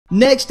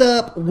Next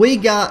up, we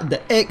got the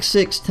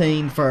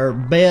X16 for our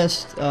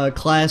best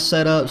class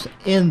setups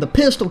in the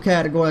pistol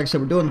category. Like I said,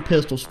 we're doing the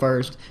pistols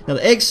first. Now, the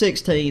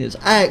X16 is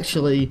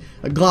actually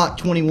a Glock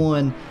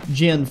 21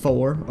 Gen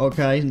 4,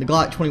 okay? And the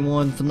Glock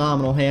 21,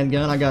 phenomenal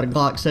handgun. I got a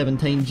Glock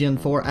 17 Gen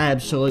 4,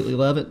 absolutely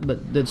love it.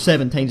 But the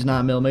 17 is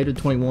 9mm,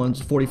 21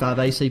 is 45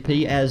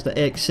 ACP, as the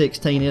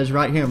X16 is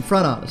right here in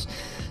front of us.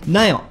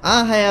 Now,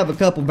 I have a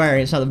couple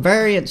variants. Now, the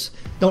variants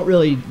don't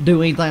really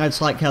do anything. I just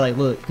like how they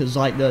look, because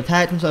like the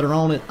attachments that are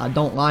on it, I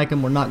don't like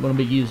them. We're not going to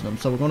be using them.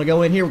 So we're going to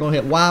go in here, we're going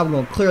to hit Y, we're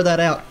going to clear that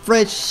out,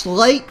 fresh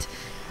slate.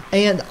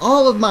 And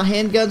all of my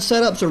handgun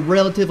setups are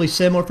relatively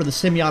similar for the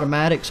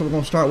semi-automatic. So we're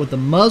going to start with the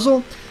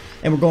muzzle,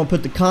 and we're going to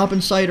put the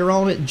compensator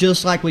on it,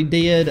 just like we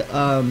did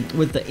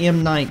with the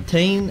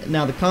M19.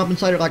 Now, the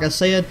compensator, like I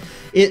said,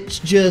 it's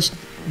just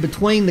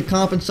between the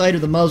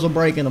compensator, the muzzle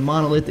brake, and the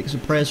monolithic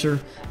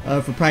suppressor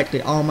for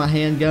practically all my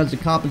handguns. The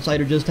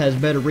compensator just has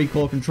better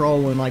recoil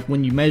control, and like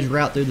when you measure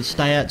out through the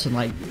stats, and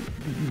like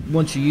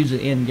once you use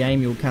it in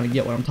game, you'll kind of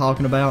get what I'm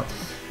talking about.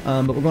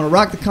 But we're going to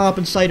rock the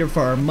compensator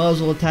for our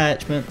muzzle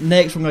attachment.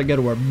 Next, we're going to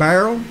go to our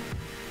barrel,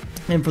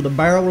 and for the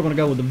barrel, we're going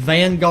to go with the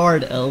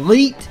Vanguard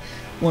Elite.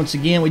 Once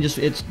again,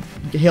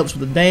 it helps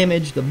with the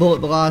damage, the bullet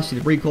velocity,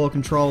 the recoil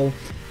control.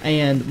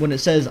 And when it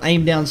says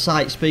aim down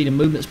sight speed and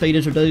movement speed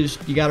is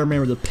reduced, you got to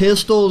remember the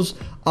pistols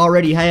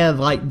already have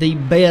like the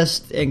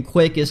best and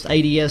quickest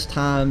ADS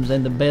times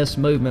and the best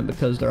movement,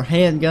 because they're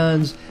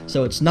handguns,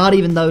 so it's not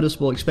even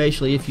noticeable,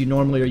 especially if you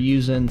normally are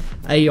using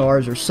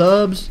ARs or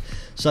subs.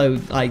 So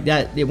like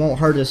that, it won't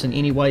hurt us in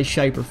any way,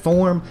 shape, or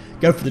form.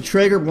 Go for the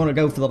trigger. We're going to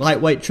go for the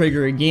lightweight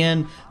trigger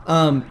again.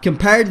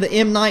 Compared to the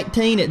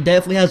M19, it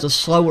definitely has a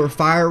slower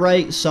fire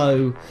rate,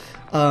 so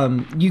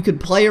you could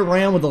play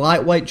around with the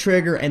lightweight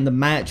trigger and the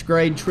match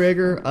grade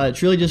trigger.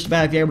 It's really just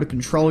about if you're able to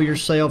control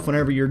yourself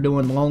whenever you're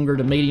doing longer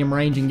to medium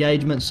range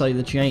engagements, so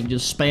that you ain't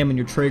just spamming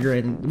your trigger,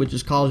 which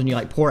is causing you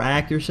like poor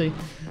accuracy.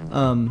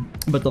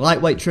 But the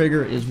lightweight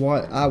trigger is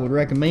what I would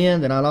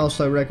recommend, and I'd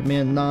also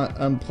recommend not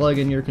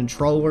unplugging your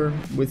controller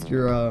with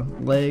your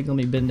leg. Let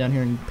me bend down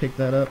here and pick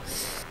that up.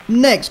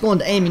 Next, going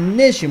to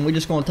ammunition, we're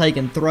just going to take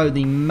and throw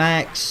the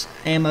max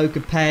ammo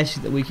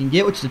capacity that we can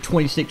get, which is a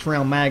 26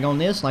 round mag on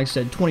this. Like I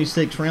said,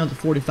 26 rounds of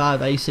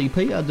 45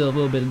 ACP. I'll do a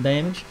little bit of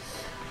damage.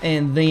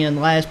 And then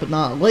last but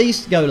not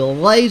least, go to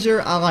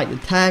laser. I like the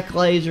tack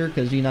laser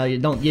because, you know,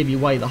 it don't give you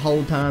away the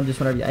whole time, just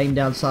whenever you aim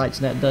down sights,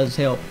 and that does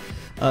help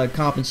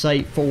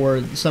compensate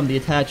for some of the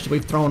attachments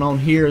we've thrown on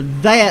here.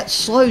 That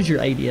slows your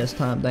ADS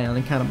time down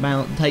and kind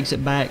of takes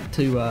it back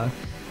to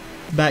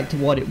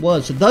what it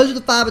was. So those are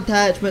the 5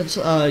 attachments.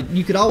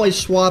 You could always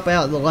swap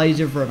out the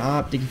laser for an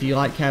optic if you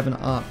like having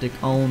an optic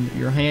on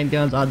your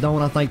handguns. I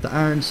don't. I think the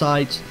iron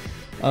sights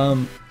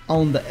on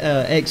the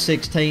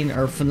X16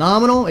 are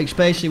phenomenal,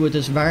 especially with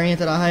this variant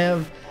that I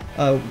have.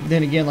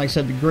 Then again, like I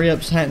said, the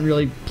grips, hadn't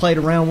really played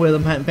around with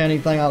them, hadn't found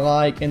anything I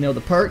like. And you know, the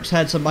perks,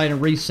 had somebody in a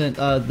recent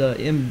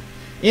the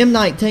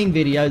M19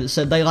 video that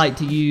said they like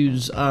to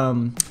use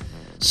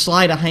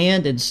sleight of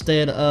hand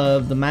instead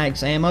of the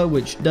max ammo,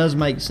 which does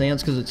make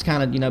sense because it's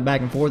kind of, you know,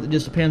 back and forth. It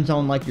just depends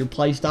on like your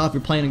play style. If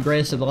you're playing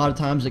aggressive, a lot of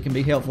times it can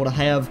be helpful to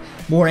have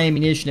more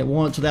ammunition at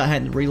once without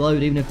having to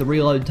reload, even if the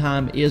reload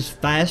time is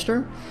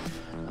faster.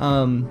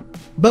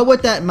 But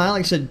with that in mind,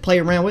 like I said, play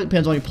around with it.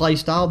 Depends on your play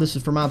style. This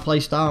is for my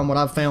play style and what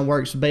I've found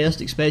works best,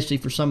 especially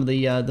for some of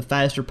the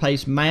faster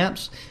paced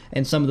maps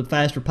and some of the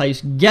faster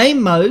paced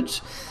game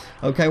modes.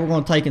 Okay, we're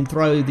going to take and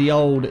throw the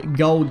old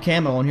gold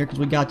camo on here because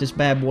we got this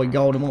bad boy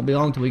gold. It won't be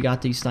long till we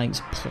got these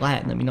things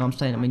platinum, you know what I'm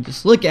saying? I mean,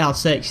 just look at how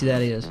sexy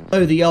that is.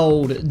 Throw the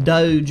old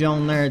Doge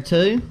on there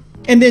too.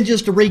 And then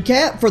just to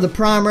recap, for the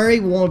primary,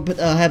 we want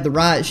to have the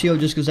riot shield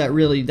just because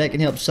that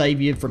can help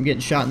save you from getting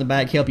shot in the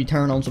back, help you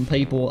turn on some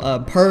people.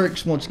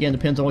 Perks, once again,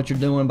 depends on what you're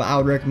doing, but I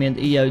would recommend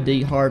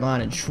EOD,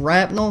 hardline, and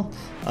shrapnel.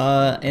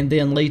 And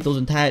then lethals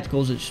and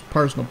tacticals, it's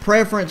personal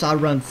preference. I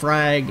run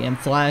frag and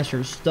flash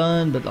or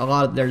stun, but a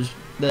lot of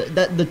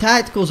the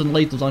tacticals and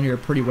lethals on here are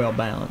pretty well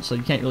balanced, so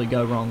you can't really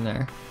go wrong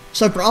there.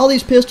 So for all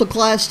these pistol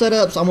class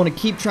setups, I'm going to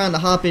keep trying to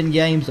hop in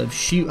games of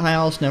Shoot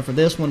House. Now for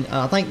this one,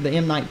 I think the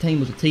M19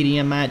 was a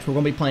TDM match. We're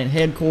going to be playing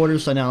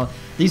headquarters, so now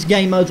these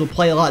game modes will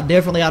play a lot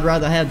differently. I'd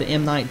rather have the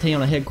M19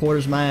 on a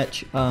headquarters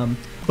match, but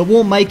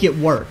we'll make it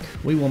work.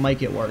 We will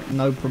make it work,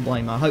 no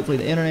problema. Hopefully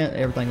the internet,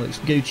 everything looks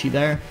Gucci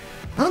there.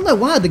 I don't know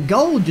why the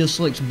gold just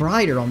looks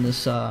brighter on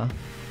this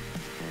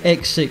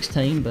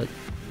X16, but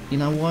you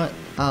know what?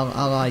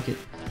 I like it.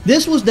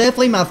 This was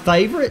definitely my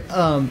favorite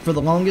for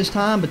the longest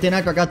time, but then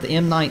after I got the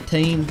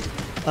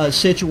M19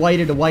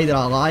 situated the way that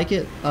I like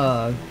it,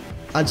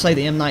 I'd say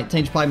the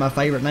M19 is probably my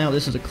favorite now.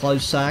 This is a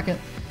close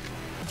second.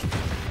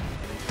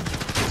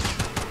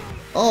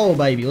 Oh,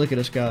 baby, look at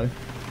us go.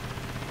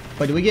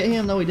 Wait, did we get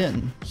him? No, we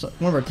didn't. So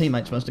one of our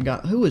teammates must have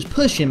got... Who was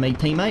pushing me,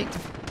 teammate?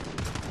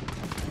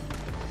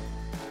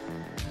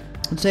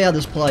 Let's see how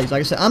this plays.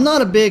 Like I said, I'm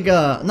not a big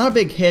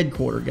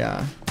headquarter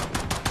guy.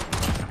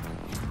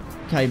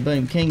 Okay,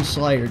 boom, King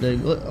Slayer,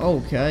 dude. Look,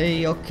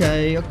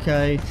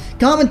 okay.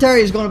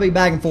 Commentary is going to be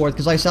back and forth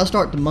because like I said, I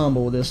start to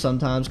mumble with this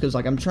sometimes because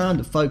like I'm trying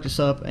to focus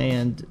up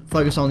and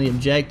focus on the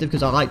objective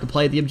because I like to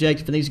play the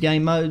objective in these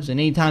game modes, and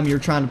anytime you're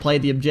trying to play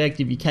the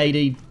objective, your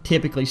KD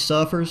typically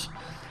suffers.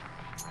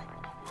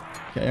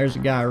 Okay, there's a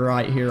guy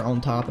right here on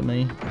top of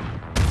me.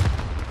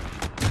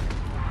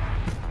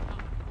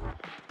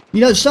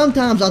 You know,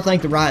 sometimes I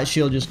think the riot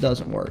shield just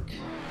doesn't work.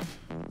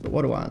 But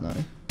what do I know?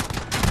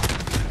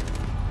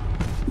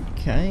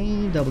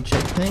 Okay, double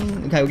check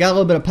ping. Okay, we got a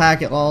little bit of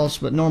packet loss,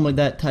 but normally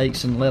that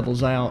takes and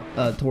levels out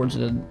towards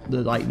the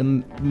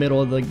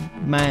middle of the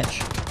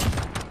match.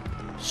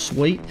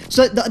 Sweet.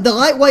 So the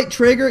lightweight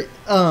trigger,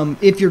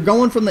 if you're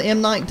going from the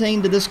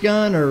M19 to this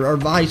gun or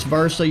vice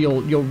versa,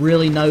 you'll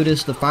really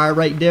notice the fire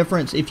rate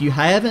difference. If you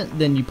haven't,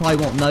 then you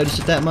probably won't notice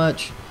it that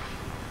much.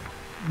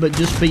 But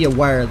just be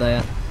aware of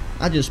that.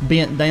 I just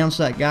bent down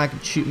so that guy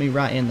could shoot me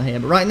right in the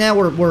head. But right now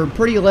we're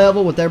pretty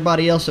level with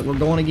everybody else that we're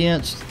going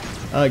against,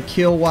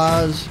 kill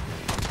wise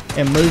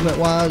and movement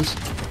wise.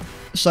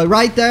 So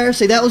right there,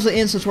 see, that was the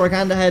instance where I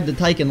kind of had to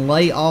take and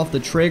lay off the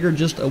trigger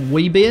just a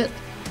wee bit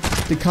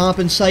to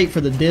compensate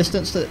for the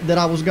distance that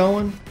I was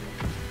going,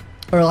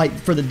 or like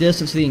for the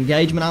distance of the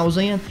engagement I was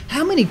in.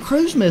 How many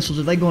cruise missiles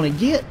are they going to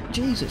get?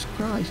 Jesus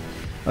Christ.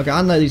 Okay,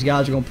 I know these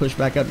guys are going to push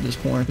back up to this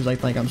corner because they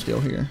think I'm still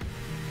here.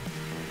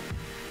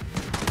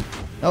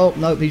 Oh,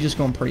 nope, he's just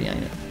going to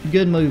pre-aim it.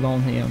 Good move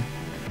on him.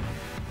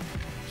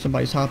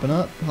 Somebody's hopping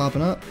up.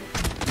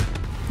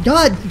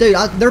 God, dude,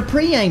 they're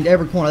pre-aimed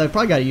every corner. They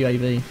probably got a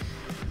UAV.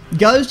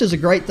 Ghost is a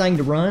great thing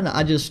to run.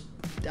 I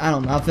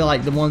don't know. I feel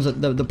like the ones that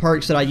the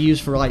perks that I use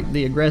for like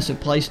the aggressive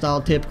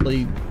playstyle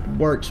typically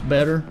works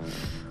better.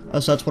 So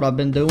that's what I've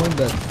been doing.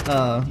 But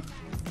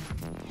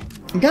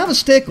I'm kind of a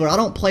stickler. I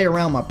don't play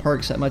around my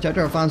perks that much.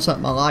 After I find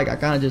something I like, I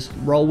kind of just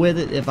roll with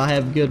it if I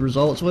have good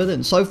results with it.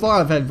 And so far,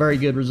 I've had very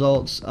good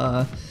results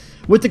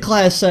with the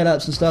class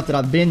setups and stuff that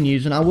I've been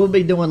using. I will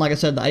be doing, like I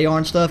said, the AR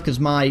and stuff because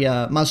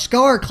my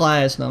Scar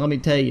class. Now, let me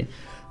tell you.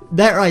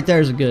 That right there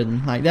is a good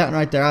one. Like that one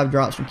right there, I've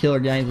dropped some killer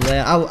games with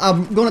that.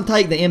 I'm going to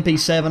take the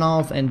MP7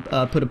 off and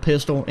put a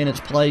pistol in its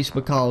place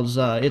because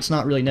it's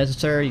not really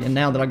necessary. And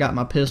now that I got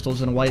my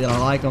pistols in a way that I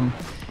like them,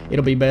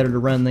 it'll be better to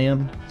run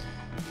them.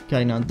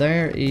 Okay, now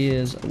there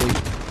is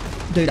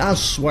dude, I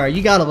swear,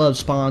 you gotta love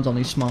spawns on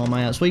these small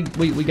maps. We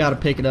gotta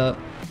pick it up.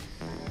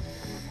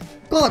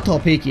 Got to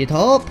pick it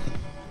up.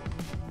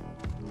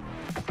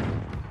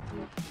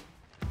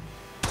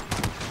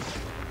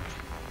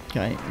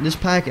 Okay, this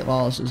packet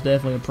loss is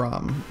definitely a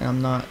problem, and I'm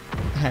not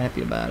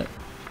happy about it.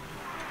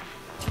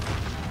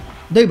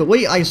 Dude, but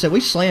like I said,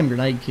 we slam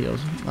grenade kills.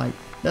 Like,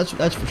 that's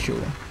for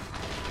sure.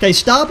 Okay,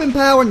 stopping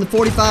power in the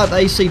 45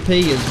 ACP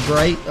is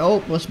great.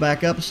 Oh, let's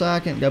back up a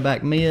second. Go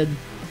back mid.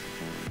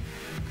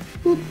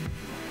 Whoop.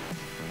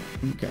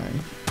 Okay.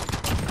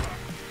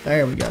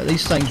 There we go.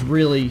 These things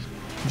really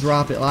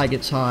drop it like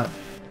it's hot.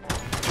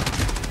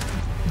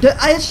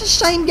 It's the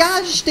same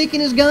guy just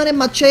sticking his gun in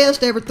my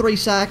chest every 3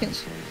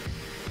 seconds.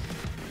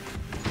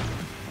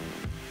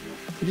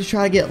 Just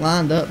try to get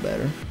lined up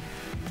better.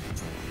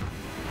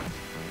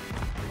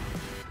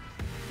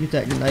 Get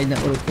that grenade in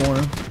that little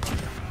corner.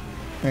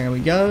 There we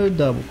go.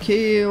 Double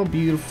kill.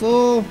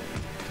 Beautiful.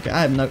 Okay,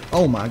 I have no...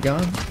 Oh my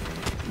god.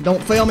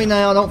 Don't fail me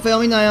now. Don't fail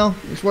me now.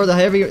 This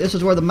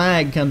is where the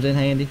mag comes in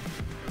handy.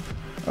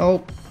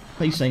 Oh,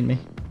 he's seen me.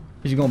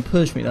 Is he going to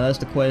push me though? That's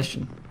the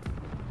question.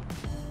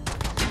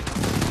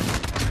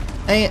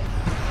 And...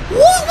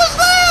 What was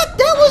that?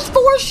 That was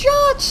 4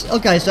 shots!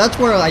 Okay, so that's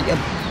where like...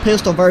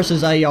 Pistol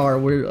versus AR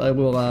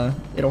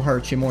it'll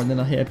hurt you more than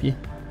it'll help you.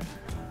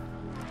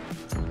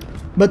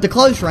 But the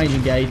close range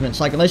engagements,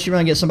 like unless you run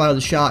and get somebody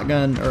with a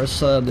shotgun or a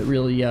sub that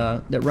really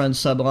that runs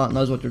sub a lot and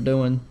knows what they're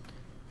doing,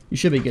 you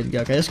should be good to go.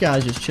 Okay, this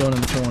guy's just chilling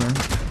in the corner.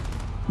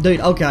 Dude,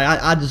 okay,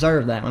 I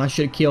deserve that one. I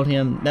should have killed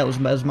him. That was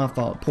my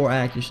fault. Poor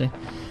accuracy.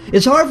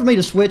 It's hard for me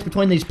to switch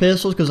between these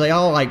pistols because they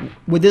all, like,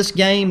 with this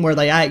game where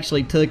they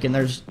actually took and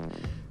there's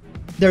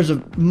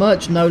a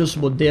much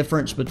noticeable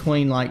difference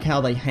between like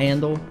how they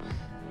handle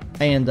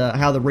and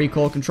how the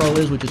recoil control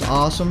is, which is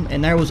awesome.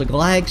 And there was a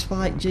lag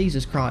spike.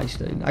 Jesus Christ,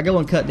 dude. I go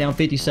and cut down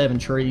 57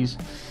 trees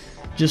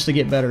just to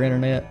get better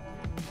internet.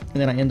 And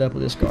then I end up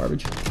with this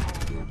garbage.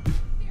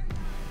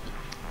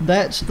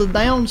 That's the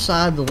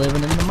downside to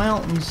living in the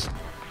mountains.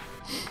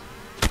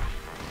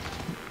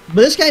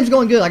 But this game's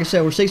going good. Like I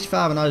said, we're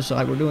 65-0, so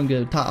like, we're doing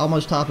good.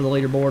 Almost top of the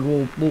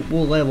leaderboard.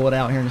 We'll level it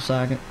out here in a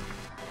second.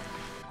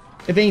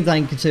 If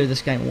anything, consider this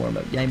game a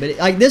warm-up game. But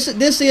like this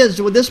is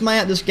with this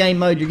map, this game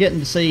mode, you're getting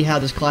to see how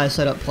this class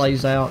setup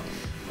plays out.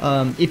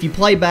 If you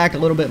play back a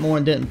little bit more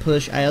and didn't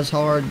push as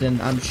hard,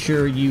 then I'm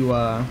sure you.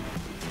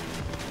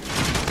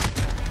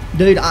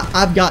 Dude,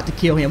 I've got to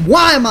kill him.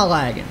 Why am I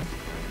lagging?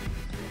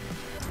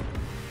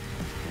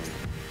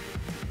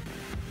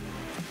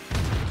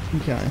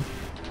 Okay.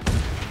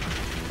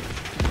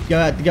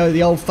 Got to go to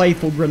the old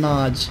faithful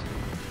grenades.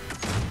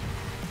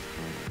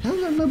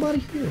 How's there nobody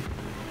here?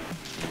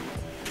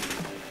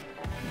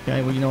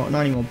 Okay, well, you know what? I'm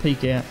not even gonna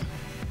peek at.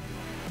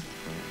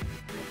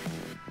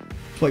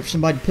 Let's wait for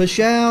somebody to push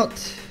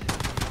out.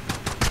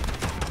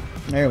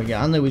 There we go.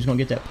 I knew he was gonna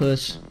get that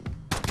push.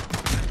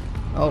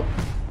 Oh,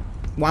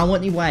 why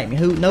wouldn't he whack me?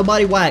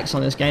 Nobody whacks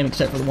on this game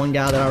except for the one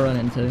guy that I run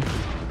into.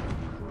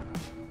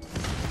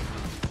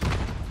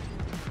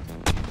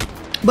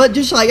 But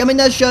just like, I mean,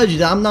 that shows you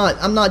that I'm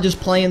not just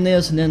playing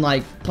this and then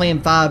like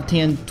playing 5,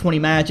 10, 20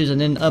 matches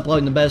and then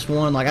uploading the best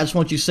one. Like, I just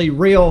want you to see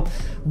real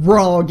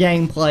raw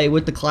gameplay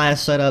with the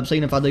class setups.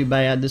 Even if I do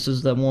bad, this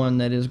is the one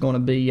that is going to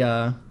be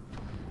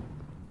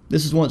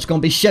this is one that's going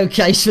to be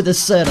showcased for this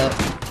setup.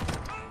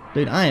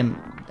 Dude, I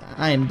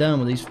am done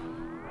with these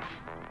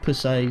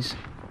pussies.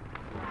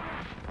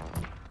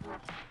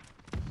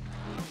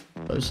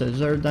 So it says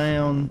they're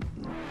down.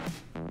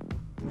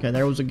 Okay,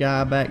 there was a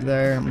guy back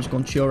there. I'm just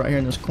going to chill right here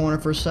in this corner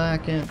for a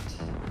second.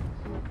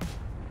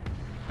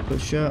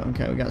 Push up.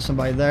 Okay, we got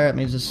somebody there. That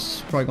means this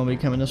is probably going to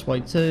be coming this way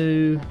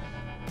too.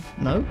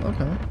 Nope,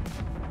 okay.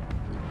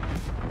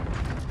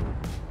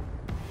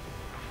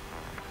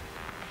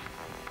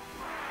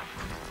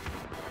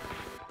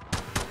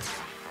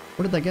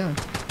 Where did they go?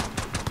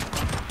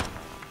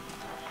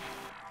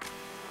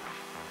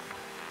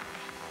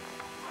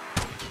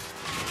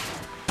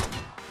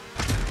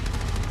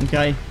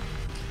 Okay,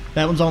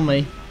 that one's on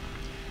me.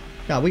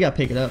 God, we gotta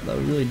pick it up though,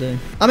 we really do.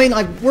 I mean,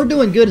 like, we're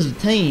doing good as a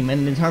team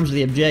and in terms of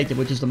the objective,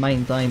 which is the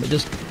main thing, but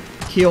just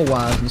kill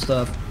wise and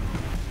stuff,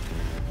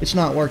 it's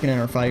not working in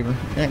our favor.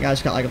 That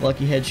guy's got like a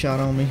lucky headshot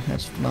on me.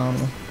 That's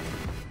phenomenal.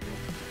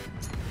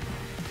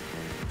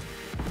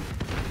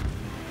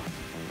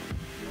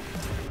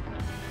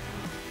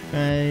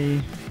 Okay.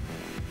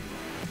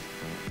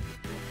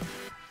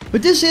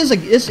 But this is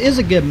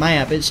a good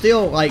map. It's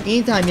still like,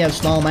 anytime you have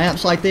small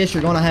maps like this,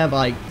 you're gonna have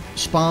like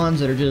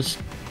spawns that are just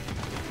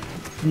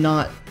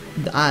not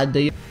the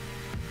ideal.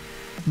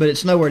 But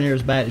it's nowhere near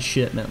as bad as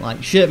Shipment.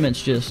 Like,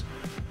 Shipment's just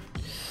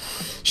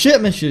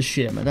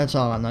Shipment. That's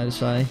all I know to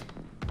say.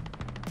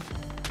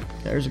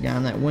 There's a guy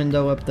in that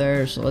window up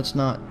there, so let's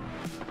not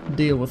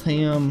deal with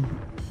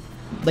him.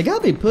 They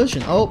gotta be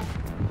pushing. Oh.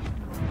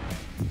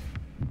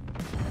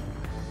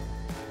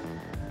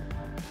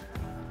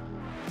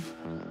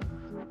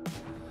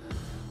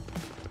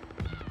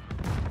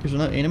 There's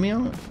no enemy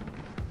on it?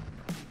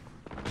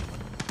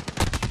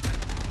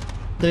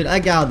 Dude,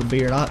 that guy with the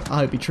beard, I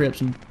hope he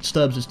trips and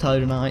stubs his toe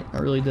tonight. I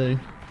really do.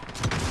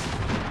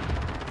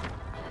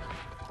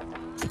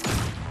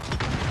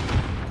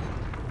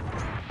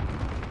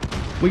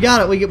 We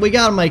gotta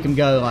make him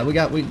go. Like, we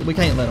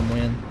can't let him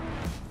win.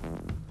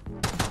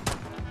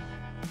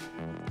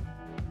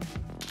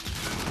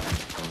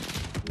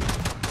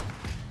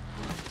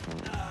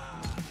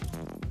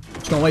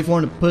 Just gonna wait for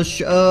him to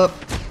push up.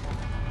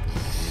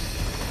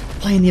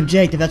 Playing the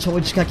objective, that's what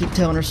we just gotta keep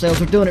telling ourselves.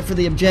 We're doing it for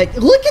the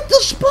objective. Look at the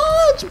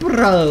spawns,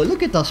 bro!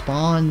 Look at the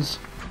spawns.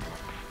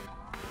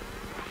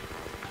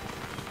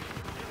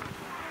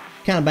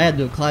 Kind of bad to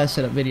do a class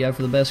setup video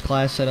for the best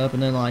class setup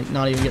and then like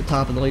not even get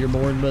top of the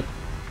leaderboard, but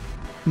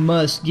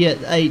must get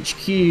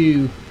HQ.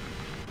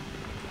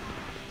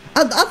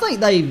 I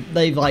think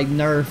they've like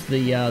nerfed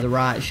the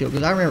riot shield,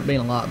 because I remember it being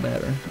a lot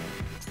better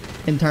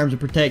in terms of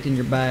protecting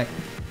your back.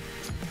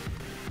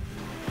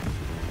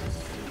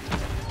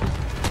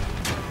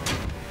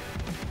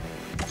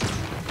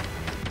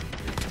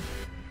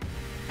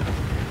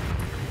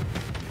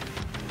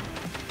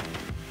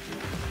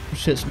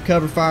 Hit some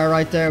cover fire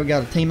right there. We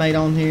got a teammate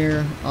on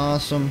here.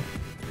 Awesome.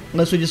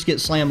 Unless we just get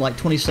slammed like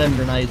 27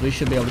 grenades, we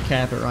should be able to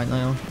cap it right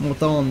now. I'm going to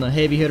throw in the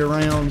heavy hitter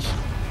rounds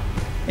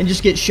and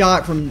just get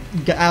shot from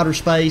outer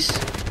space.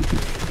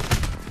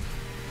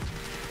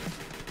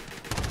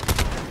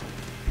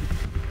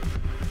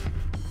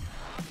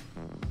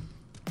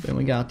 Then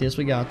we got this.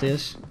 We got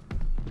this.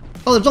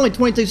 Oh, there's only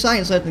 22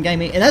 seconds left in the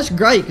game, and that's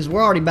great because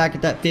we're already back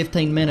at that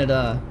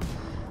 15-minute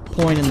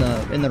point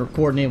in the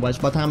recording anyway.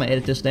 So by the time I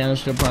edit this down,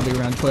 it's still probably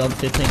around 12 to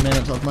 15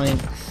 minutes, I think.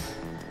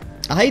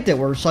 I hate that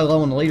we're so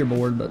low on the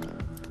leaderboard, but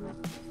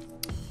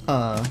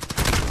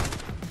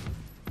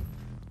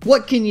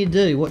what can you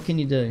do? What can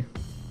you do?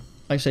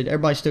 Like I said,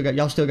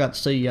 y'all still got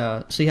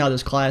to see how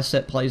this class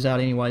set plays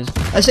out anyways.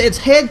 Like I said, it's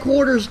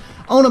headquarters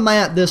on a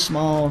map this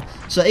small,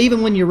 so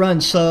even when you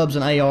run subs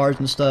and ARs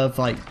and stuff,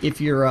 like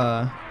if you're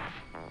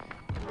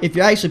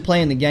actually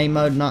playing the game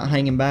mode, not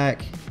hanging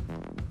back.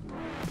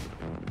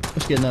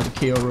 Let's get another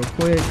kill real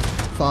quick.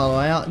 Follow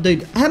out.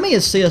 Dude, how many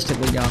assists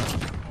have we got?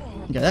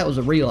 Okay, that was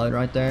a reload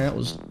right there. That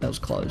was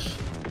close.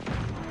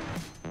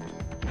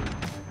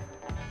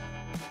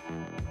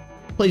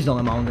 Please don't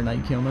let my own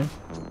grenade kill me.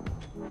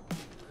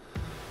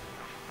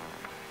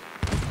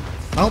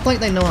 I don't think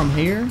they know I'm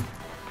here.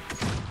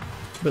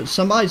 But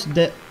somebody's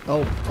dead.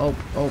 Oh,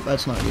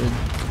 that's not good.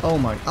 Oh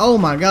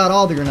my god,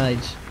 all the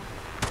grenades.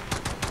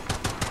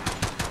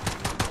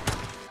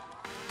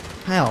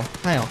 How?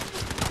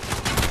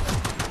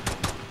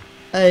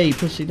 Hey,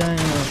 pussy down.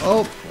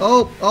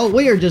 Oh,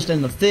 we are just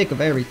in the thick of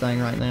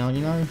everything right now,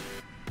 you know?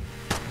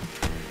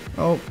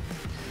 Oh.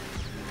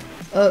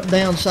 Up,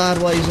 down,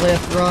 sideways,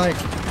 left, right.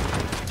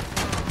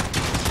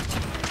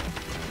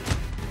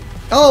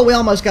 Oh, we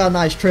almost got a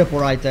nice triple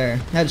right there.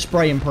 Had to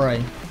spray and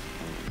pray.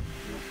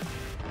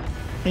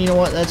 And you know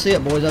what? That's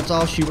it, boys. That's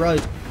all she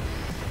wrote.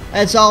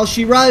 That's all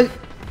she wrote.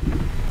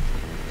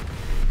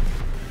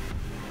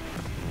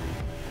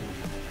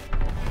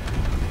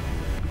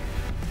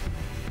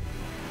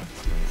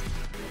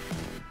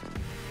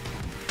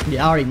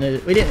 Yeah, I already knew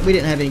it. We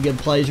didn't have any good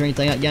plays or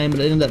anything that game, but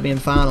it ended up being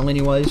final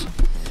anyways.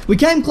 We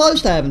came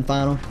close to having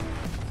final.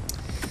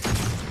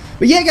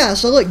 But yeah, guys.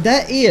 So look,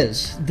 that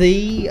is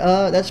the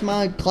that's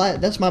my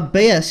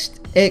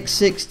best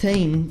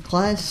X16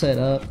 class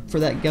setup for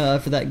that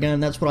gun.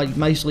 That's what I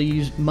mostly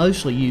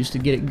use to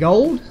get it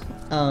gold.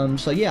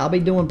 So yeah, I'll be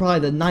doing probably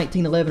the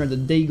 1911 or the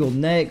Deagle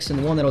next, and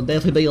the one that'll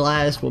definitely be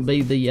last will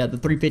be the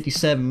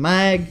 357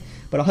 mag.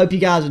 But I hope you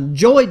guys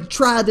enjoyed.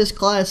 Try this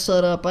class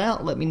setup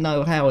out. Let me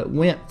know how it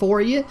went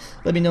for you.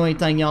 Let me know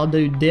anything y'all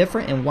do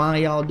different and why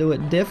y'all do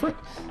it different.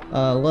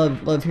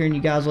 Love hearing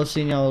you guys. Love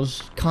seeing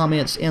y'all's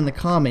comments in the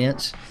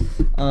comments.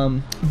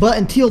 But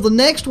until the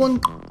next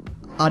one,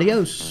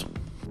 adios.